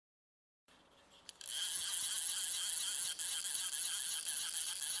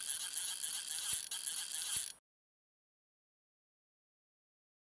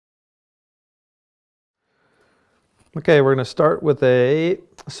Okay, we're going to start with a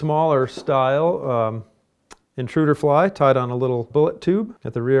smaller style intruder fly tied on a little bullet tube.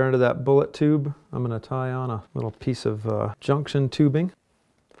 At the rear end of that bullet tube, I'm going to tie on a little piece of junction tubing.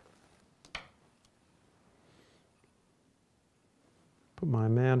 Put my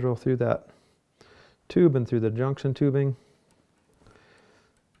mandrel through that tube and through the junction tubing.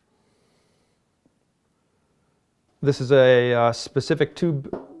 This is a specific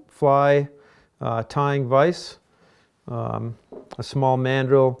tube fly tying vise. A small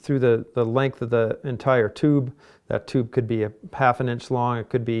mandrel through the length of the entire tube. That tube could be a ½ an inch long, it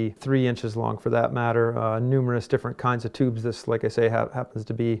could be 3 inches long for that matter. Numerous different kinds of tubes. This, like I say, happens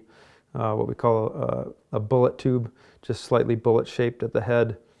to be what we call a bullet tube, just slightly bullet shaped at the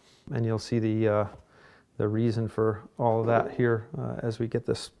head. And you'll see the reason for all of that here as we get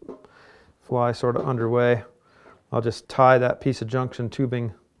this fly sort of underway. I'll just tie that piece of junction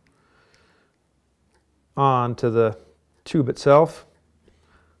tubing on to the tube itself.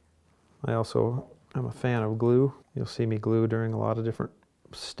 I also am a fan of glue. You'll see me glue during a lot of different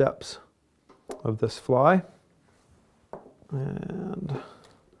steps of this fly. And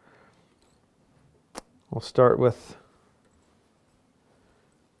we'll start with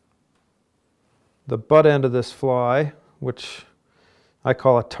the butt end of this fly, which I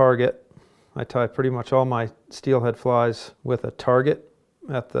call a target. I tie pretty much all my steelhead flies with a target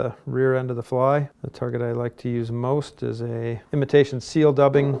at the rear end of the fly. The target I like to use most is a imitation seal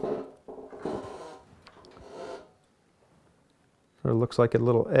dubbing. It looks like a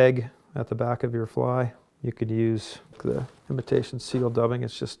little egg at the back of your fly. You could use the imitation seal dubbing,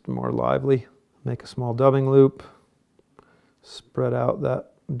 it's just more lively. Make a small dubbing loop, spread out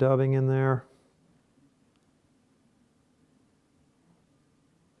that dubbing in there.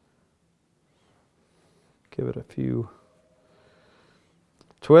 Give it a few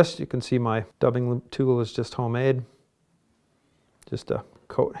twists. You can see my dubbing loop tool is just homemade. Just a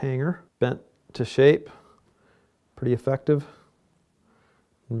coat hanger, bent to shape. Pretty effective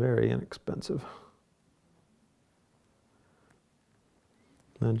and very inexpensive.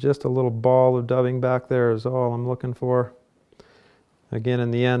 And just a little ball of dubbing back there is all I'm looking for. Again,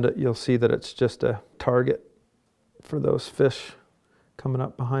 in the end, you'll see that it's just a target for those fish coming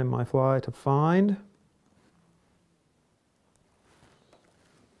up behind my fly to find.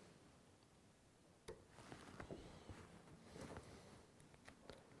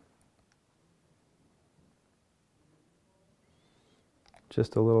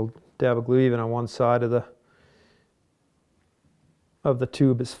 Just a little dab of glue even on one side of the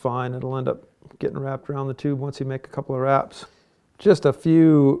tube is fine. It'll end up getting wrapped around the tube once you make a couple of wraps. Just a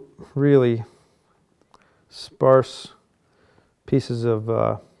few really sparse pieces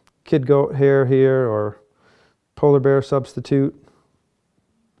of kid goat hair here or polar bear substitute.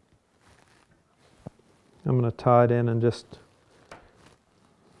 I'm going to tie it in just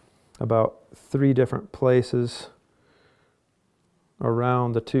about 3 different places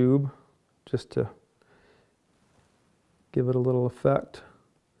around the tube, just to give it a little effect.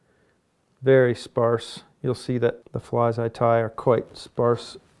 Very sparse. You'll see that the flies I tie are quite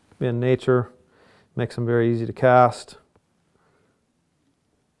sparse in nature. Makes them very easy to cast.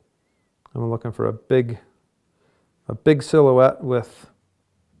 I'm looking for a big silhouette with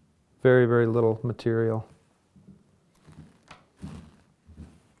very, very little material.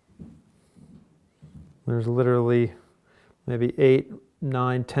 There's literally maybe 8,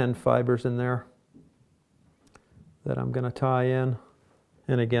 9, 10 fibers in there that I'm going to tie in.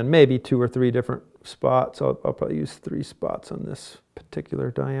 And again, maybe 2 or 3 different spots. I'll probably use 3 spots on this particular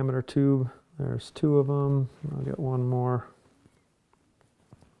diameter tube. There's 2 of them. I'll get 1 more.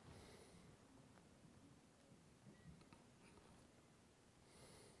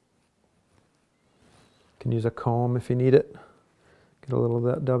 You can use a comb if you need it. Get a little of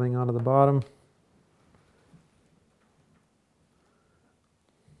that dubbing onto the bottom.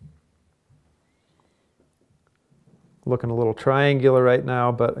 Looking a little triangular right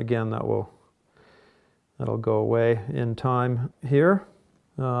now, but again, that'll go away in time here.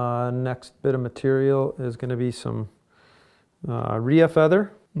 Next bit of material is going to be some rhea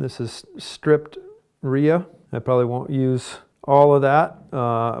feather. This is stripped rhea. I probably won't use all of that,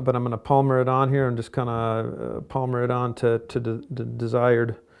 but I'm going to palmer it on here and just kind of palmer it on to the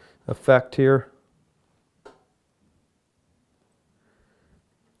desired effect here.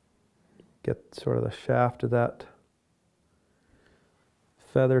 Get sort of the shaft of that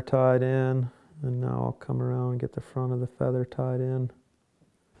feather tied in, and now I'll come around and get the front of the feather tied in.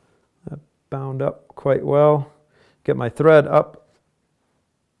 That bound up quite well. Get my thread up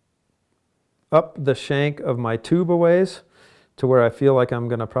the shank of my tube a ways to where I feel like I'm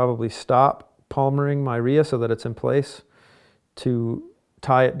going to probably stop palmering my reel so that it's in place to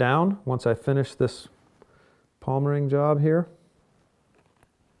tie it down once I finish this palmering job here.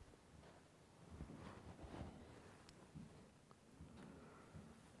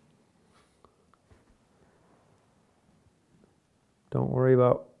 Don't worry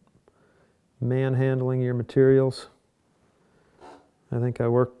about manhandling your materials. I think I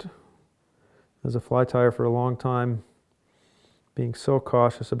worked as a fly tyer for a long time, being so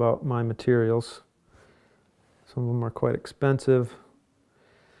cautious about my materials. Some of them are quite expensive.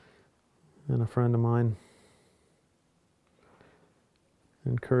 And a friend of mine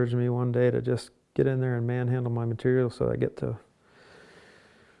encouraged me one day to just get in there and manhandle my materials so I get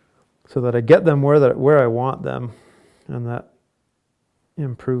them where I want them, and that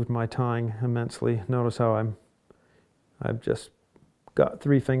improved my tying immensely. Notice how I've just got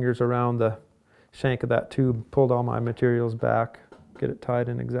 3 fingers around the shank of that tube, pulled all my materials back, get it tied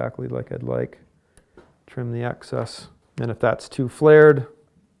in exactly like I'd like, trim the excess. And if that's too flared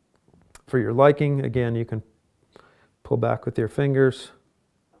for your liking, again, you can pull back with your fingers,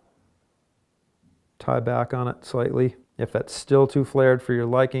 tie back on it slightly. If that's still too flared for your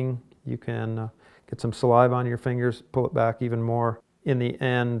liking, you can get some saliva on your fingers, pull it back even more. In the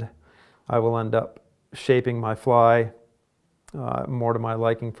end, I will end up shaping my fly more to my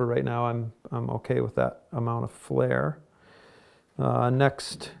liking. For right now, I'm okay with that amount of flare.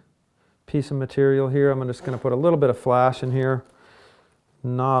 Next piece of material here, I'm just going to put a little bit of flash in here,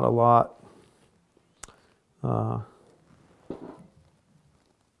 not a lot.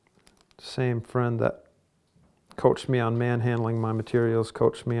 Same friend that coached me on manhandling my materials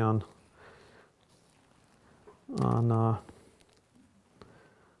coached me on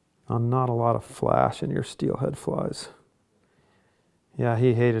not a lot of flash in your steelhead flies. Yeah,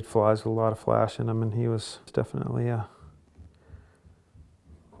 he hated flies with a lot of flash in them, and he was definitely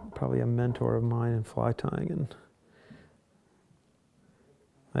probably a mentor of mine in fly tying. And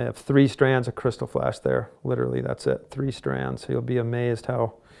I have 3 strands of crystal flash there. Literally, that's it, 3 strands. So you'll be amazed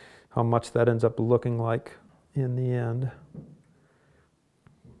how much that ends up looking like in the end.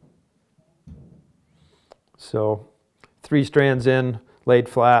 So 3 strands in, laid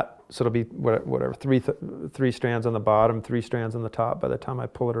flat. So it'll be whatever, three strands on the bottom, 3 strands on the top by the time I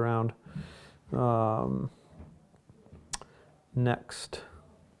pull it around. Next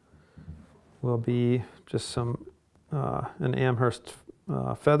will be just an Amherst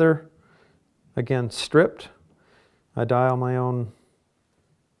feather, again stripped. I dial my own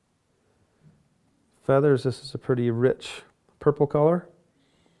feathers. This is a pretty rich purple color.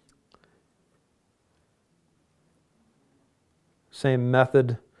 Same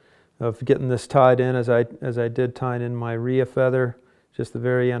method of getting this tied in as I did tying in my rhea feather, just the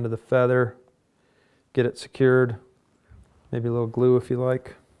very end of the feather, get it secured, maybe a little glue if you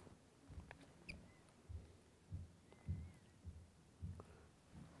like.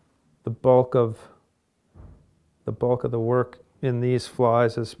 The bulk of the work in these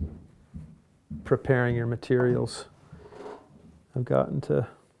flies is preparing your materials. I've gotten to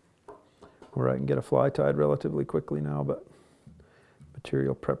where I can get a fly tied relatively quickly now, but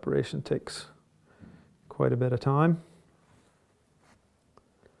material preparation takes quite a bit of time.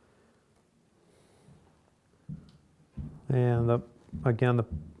 And again, the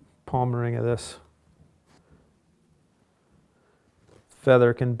palmering of this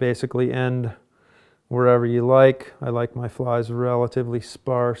feather can basically end wherever you like. I like my flies relatively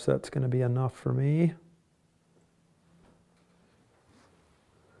sparse. That's going to be enough for me.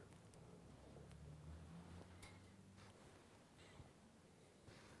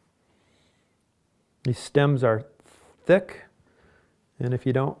 These stems are thick, and if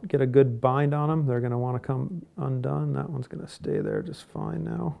you don't get a good bind on them, they're going to want to come undone. That one's going to stay there just fine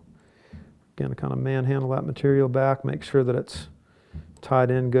now. Again, kind of manhandle that material back, make sure that it's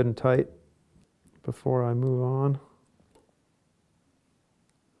tied in good and tight before I move on.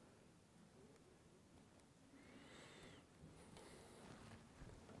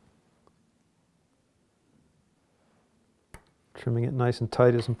 Trimming it nice and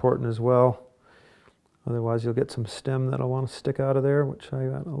tight is important as well. Otherwise you'll get some stem that'll want to stick out of there, which I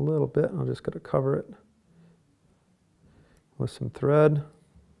got a little bit. I'm just going to cover it with some thread.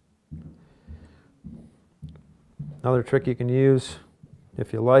 Another trick you can use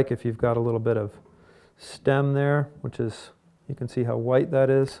if you like, if you've got a little bit of stem there, which is, you can see how white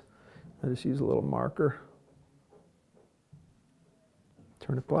that is. I just use a little marker.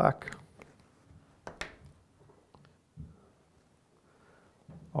 Turn it black.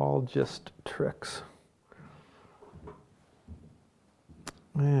 All just tricks.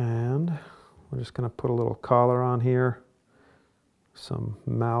 And we're just going to put a little collar on here, some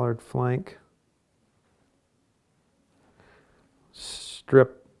mallard flank.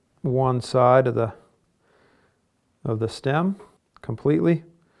 strip one side of the stem completely.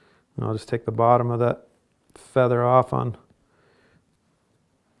 And I'll just take the bottom of that feather off on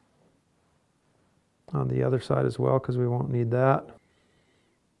the other side as well, because we won't need that.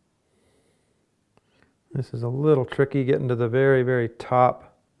 This is a little tricky, getting to the very, very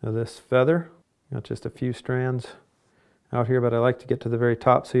top of this feather. Got just a few strands out here, but I like to get to the very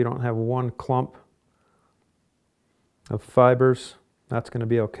top so you don't have one clump of fibers. That's going to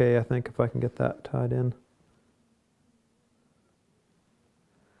be okay, I think, if I can get that tied in.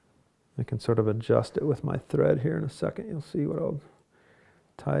 I can sort of adjust it with my thread here in a second. You'll see what I'll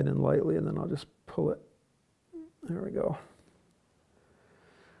tie it in lightly, and then I'll just pull it. There we go.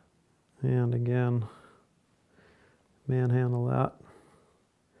 And again, manhandle that.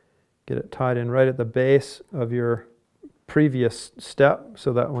 Get it tied in right at the base of your previous step,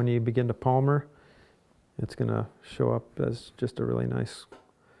 so that when you begin to palmer, it's going to show up as just a really nice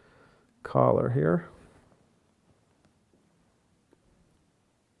collar here.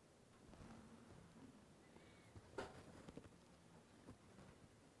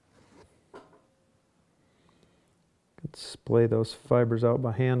 Splay those fibers out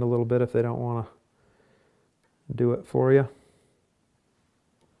by hand a little bit if they don't want to do it for you.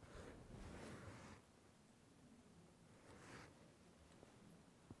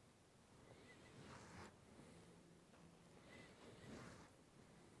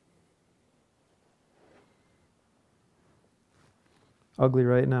 Ugly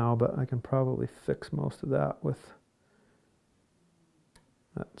right now, but I can probably fix most of that with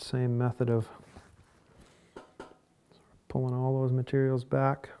that same method of pulling all those materials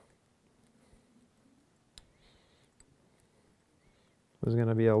back. There's going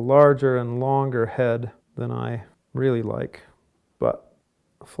to be a larger and longer head than I really like, but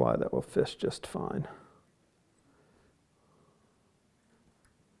a fly that will fish just fine.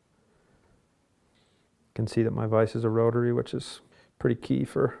 You can see that my vise is a rotary, which is pretty key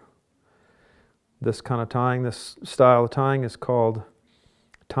for this kind of tying. This style of tying is called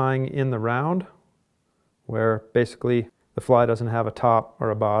tying in the round, where basically the fly doesn't have a top or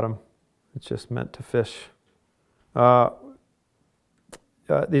a bottom. It's just meant to fish.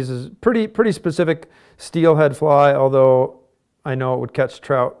 This is pretty specific steelhead fly, although I know it would catch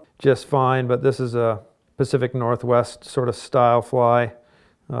trout just fine, but this is a Pacific Northwest sort of style fly,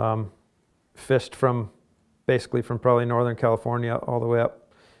 fished basically from probably Northern California all the way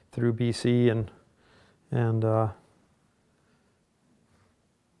up through BC and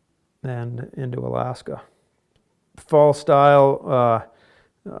into Alaska. Fall style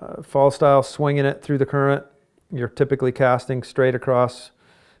swinging it through the current. You're typically casting straight across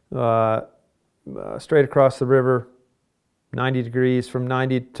the river, 90 degrees, from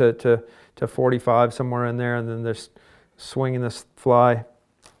 90 to 45, somewhere in there, and then there's swinging this fly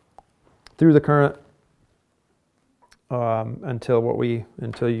through the current until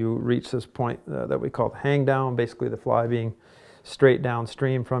you reach this point that we call the hang down, basically the fly being straight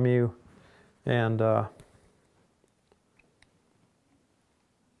downstream from you, and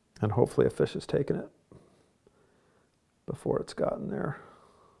hopefully a fish has taken it before it's gotten there.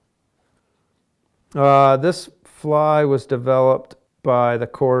 This fly was developed by the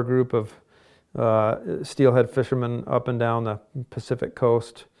core group of steelhead fishermen up and down the Pacific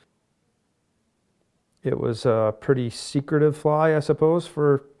coast. It was a pretty secretive fly, I suppose,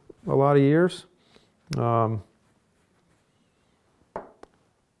 for a lot of years. In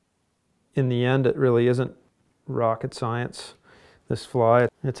the end, it really isn't rocket science. This fly,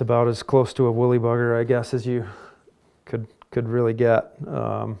 it's about as close to a woolly bugger, I guess, as you could really get.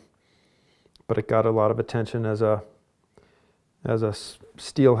 But it got a lot of attention as a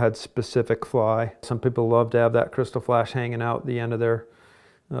steelhead specific fly. Some people love to have that crystal flash hanging out the end of their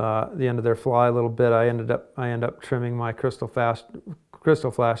fly a little bit. I end up trimming my crystal flash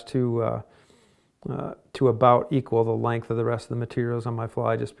to about equal the length of the rest of the materials on my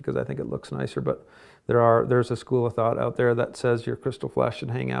fly, just because I think it looks nicer. But there's a school of thought out there that says your crystal flash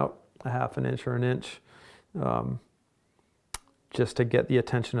should hang out a half an inch or an inch, just to get the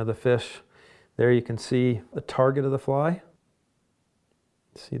attention of the fish. There you can see the target of the fly.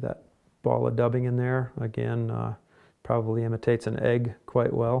 See that ball of dubbing in there? Again, probably imitates an egg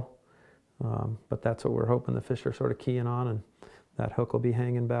quite well, but that's what we're hoping the fish are sort of keying on, and that hook will be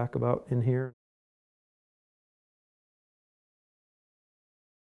hanging back about in here.